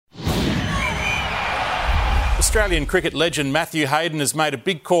Australian cricket legend Matthew Hayden has made a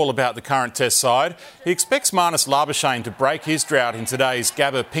big call about the current Test side. He expects Marnus Labuschagne to break his drought in today's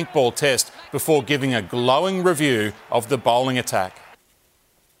Gabba pink ball Test before giving a glowing review of the bowling attack.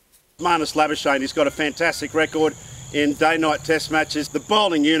 Marnus Labuschagne has got a fantastic record in day-night Test matches. The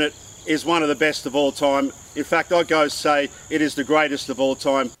bowling unit is one of the best of all time. In fact, I go say it is the greatest of all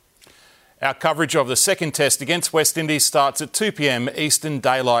time. Our coverage of the second Test against West Indies starts at 2 p.m. Eastern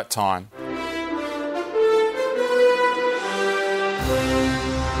Daylight Time.